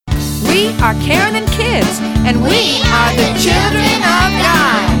We are Karen and Kids, and we are the children of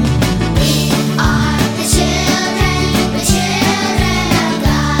God. We are the children of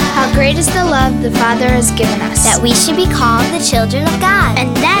God. How great is the love the Father has given us, That we should be called the children of God.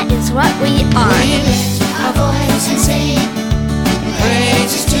 and that is what we are. We lift our voice and sing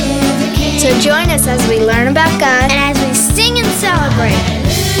praises to the King. So join us as we learn about God and as we sing and celebrate.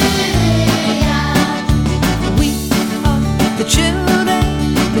 We are the children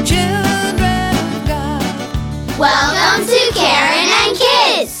of God. Welcome to Karen and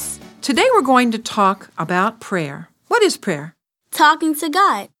Kids. Today we're going to talk about prayer. What is prayer? Talking to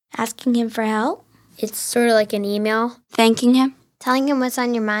God. Asking Him for help, It's sort of like an email. thanking Him, Telling Him what's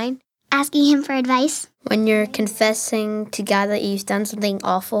on your mind. Asking Him for advice. When you're confessing to God that you've done something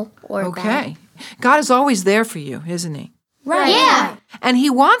awful or bad. Okay. God is always there for you, isn't He? Right. Yeah. And He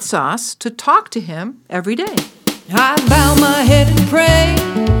wants us to talk to Him every day. I bow my head and pray.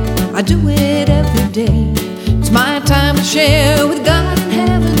 I do it every day. It's my time to share with God in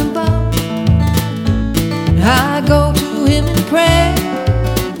heaven above. I go to Him and pray.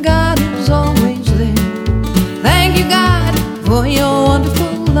 God is always there. Thank you, God, for your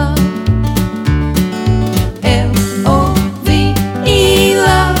wonderful love. L-O-V-E,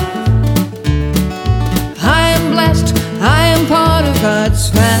 love. I am blessed. I am part of God's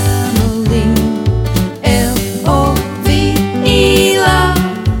family. L-O-V-E, love.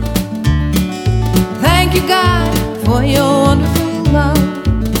 Thank you, God, for your wonderful love.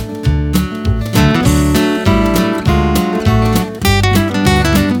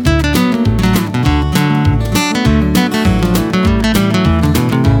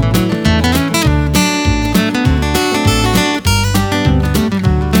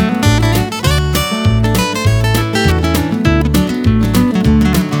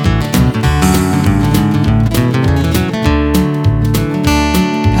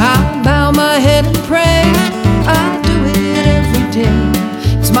 I bow my head and pray. I do it every day.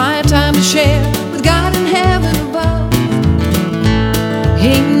 It's my time to share with God in heaven above.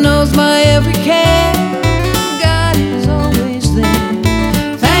 He knows my every care. God is always there.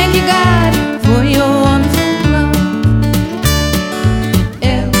 Thank you, God, for your wonderful love.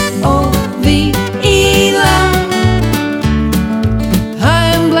 L-O-V-E, love.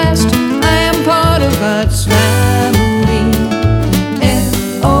 I am blessed. I am part of God's family.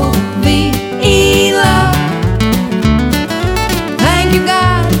 L-O-V-E, love. Thank you,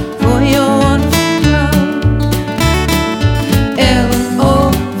 God, for your wonderful love.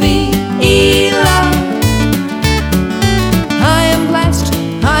 L-O-V-E, love. I am blessed.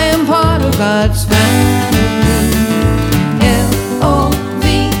 I am part of God's family.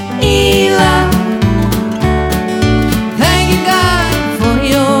 L-O-V-E, love. Thank you, God, for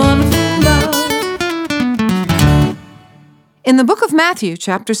your wonderful love. In the book of Matthew,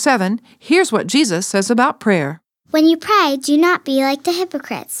 chapter 7, here's what Jesus says about prayer. When you pray, do not be like the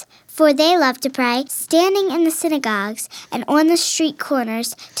hypocrites, for they love to pray, standing in the synagogues and on the street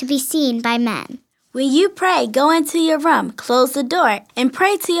corners to be seen by men. When you pray, go into your room, close the door, and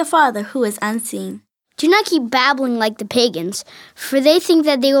pray to your Father who is unseen. do not keep babbling like the pagans, for they think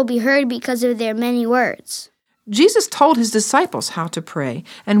that they will be heard because of their many words. Jesus told His disciples how to pray,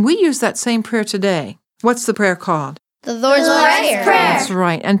 and we use that same prayer today. What's the prayer called? The Lord's Prayer. That's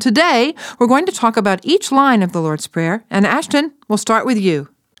right. And today, we're going to talk about each line of the Lord's Prayer. And Ashton, we'll start with you.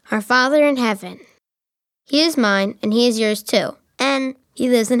 Our Father in heaven. He is mine, and He is yours too. And He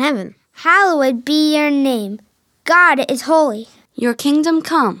lives in heaven. Hallowed be your name. God is holy. Your kingdom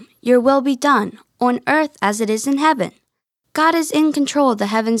come, your will be done, on earth as it is in heaven. God is in control of the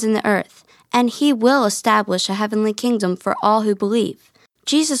heavens and the earth, and He will establish a heavenly kingdom for all who believe.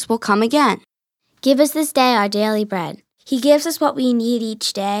 Jesus will come again. Give us this day our daily bread. He gives us what we need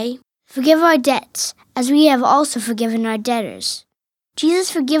each day. Forgive our debts, as we have also forgiven our debtors.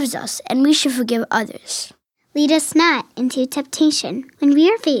 Jesus forgives us, and we should forgive others. Lead us not into temptation. When we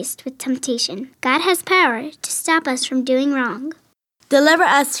are faced with temptation, God has power to stop us from doing wrong. Deliver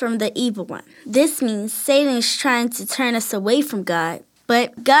us from the evil one. This means Satan is trying to turn us away from God,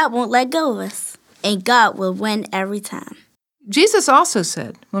 but God won't let go of us, and God will win every time. Jesus also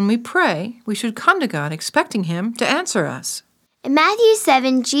said, when we pray, we should come to God expecting Him to answer us. In Matthew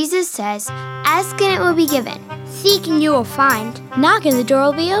 7, Jesus says, "Ask and it will be given. Seek and you will find. Knock and the door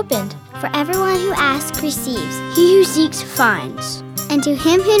will be opened. For everyone who asks receives, He who seeks finds." and to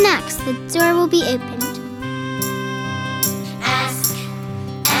him who knocks the door will be opened. Ask,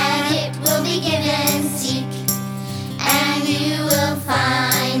 and it will be given. Seek, and you will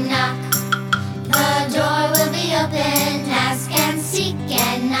find. Knock, the door will be opened. Ask and seek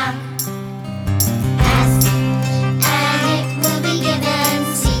and knock. Ask, and it will be given.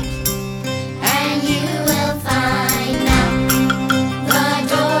 Seek,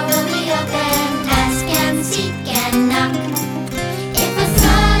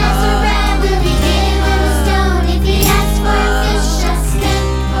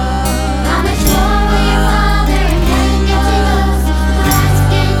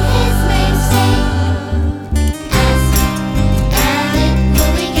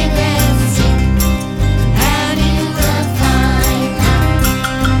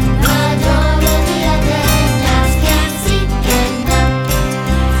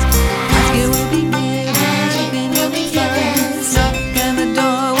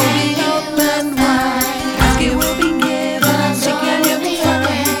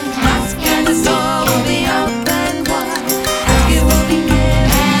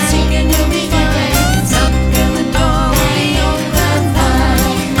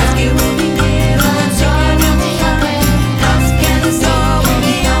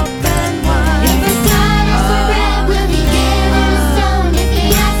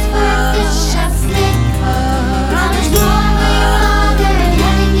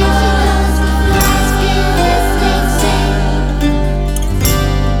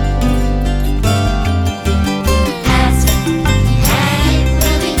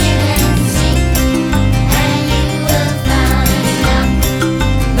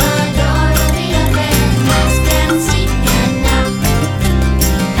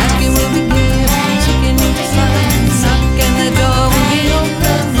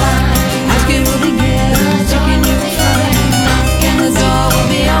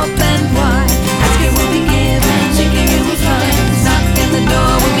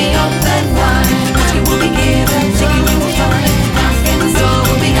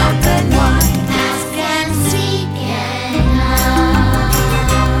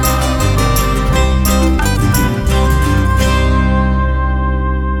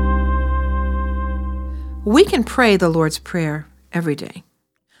 We can pray the Lord's Prayer every day.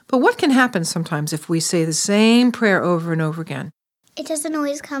 But what can happen sometimes if we say the same prayer over and over again? It doesn't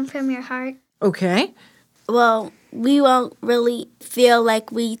always come from your heart. Okay. Well, we won't really feel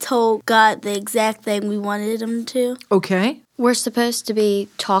like we told God the exact thing we wanted him to. Okay. We're supposed to be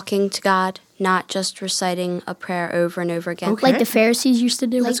talking to God, not just reciting a prayer over and over again. Okay. Like the Pharisees used to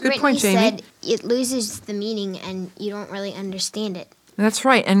do. That's a good Brittany point, Jamie. said, it loses the meaning and you don't really understand it. That's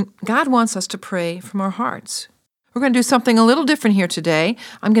right. And God wants us to pray from our hearts. We're going to do something a little different here today.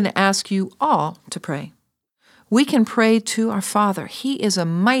 I'm going to ask you all to pray. We can pray to our Father. He is a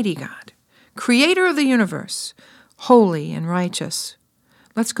mighty God, creator of the universe, holy and righteous.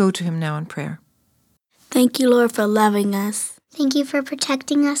 Let's go to him now in prayer. Thank you, Lord, for loving us. Thank you for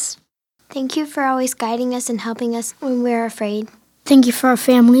protecting us. Thank you for always guiding us and helping us when we're afraid. Thank you for our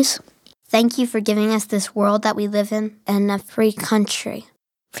families. Thank you for giving us this world that we live in and a free country.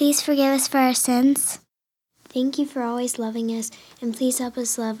 Please forgive us for our sins. Thank you for always loving us, and please help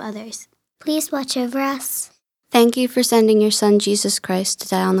us love others. Please watch over us. Thank you for sending your Son, Jesus Christ, to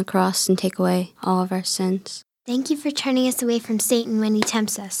die on the cross and take away all of our sins. Thank you for turning us away from Satan when he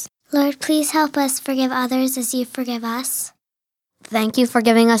tempts us. Lord, please help us forgive others as you forgive us. Thank you for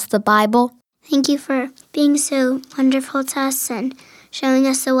giving us the Bible. Thank you for being so wonderful to us and showing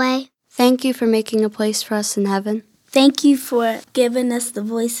us the way. Thank you for making a place for us in heaven. Thank you for giving us the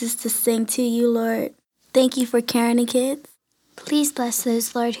voices to sing to you, Lord. Thank you for caring the kids. Please bless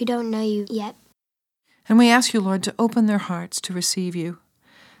those, Lord, who don't know you yet. And we ask you, Lord, to open their hearts to receive you.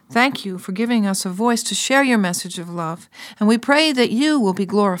 Thank you for giving us a voice to share your message of love, and we pray that you will be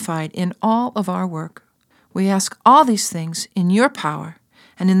glorified in all of our work. We ask all these things in your power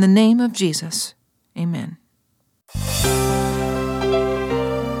and in the name of Jesus. Amen.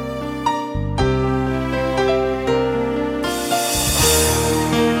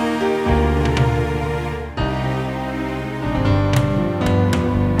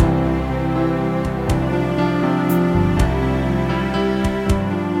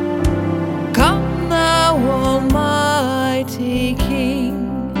 Come thou almighty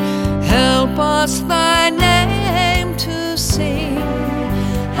King, help us thy name to sing,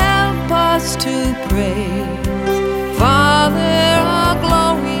 help us to praise. Father, all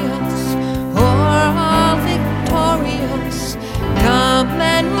glorious, o'er all victorious, come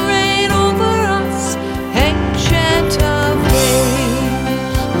and reign over us, ancient of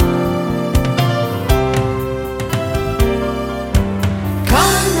days.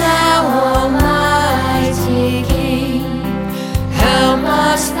 Come thou almighty King, help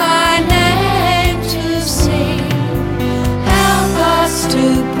us thy name to sing, help us to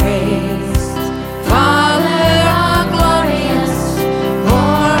praise. Father, all glorious,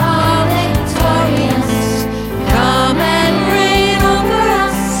 o'er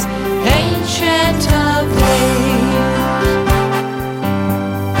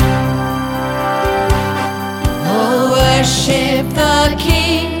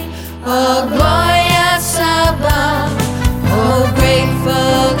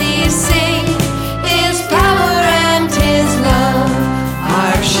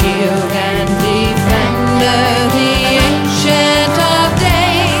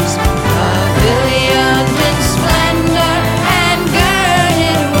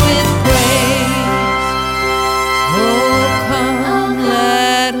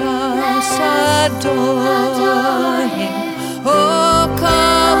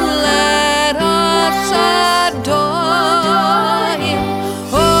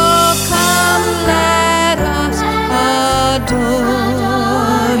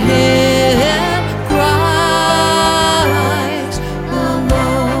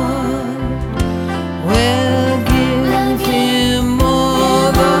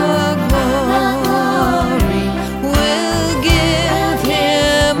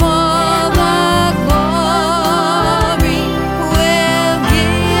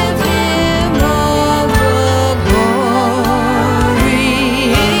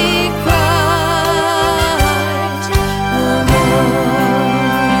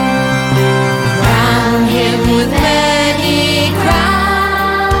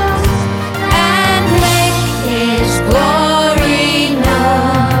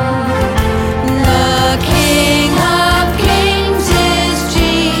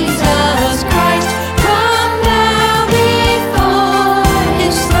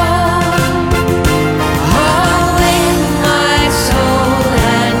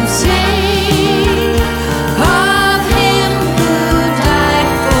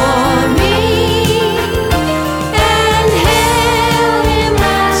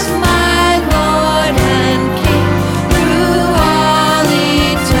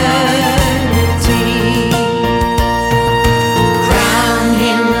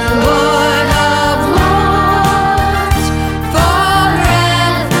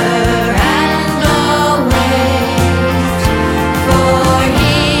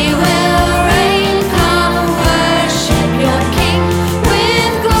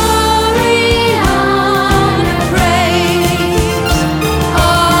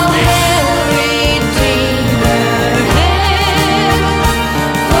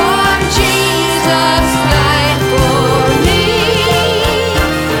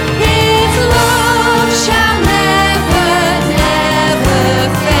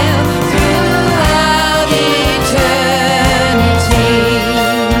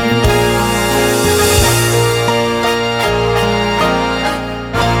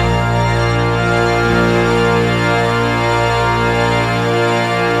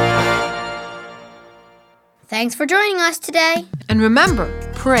Thanks for joining us today. And remember,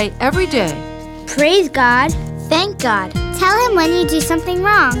 pray every day. Praise God. Thank God. Tell Him when you do something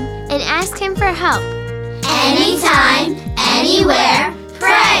wrong and ask Him for help. Anytime, anywhere,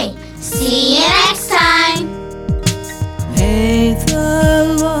 pray. See you next time. May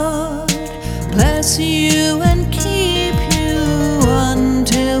the Lord bless you and keep you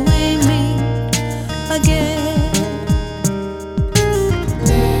until we meet again.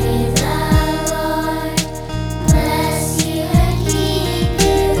 May the Lord bless you and keep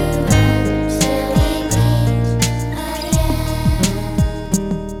you until we meet again.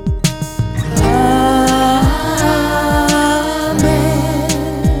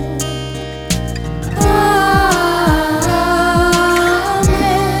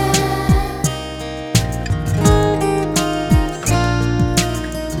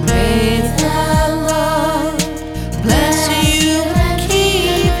 May the Lord bless you and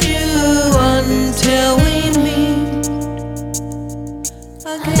keep you until we meet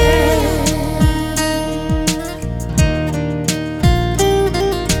again.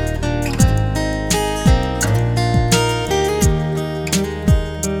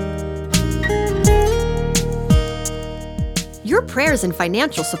 Your prayers and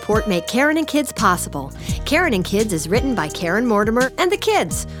financial support make Karen and Kids possible. Karen and Kids is written by Karen Mortimer and the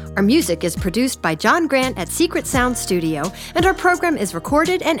kids. Our music is produced by John Grant at Secret Sound Studio, and our program is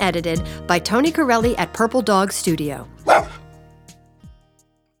recorded and edited by Tony Corelli at Purple Dog Studio.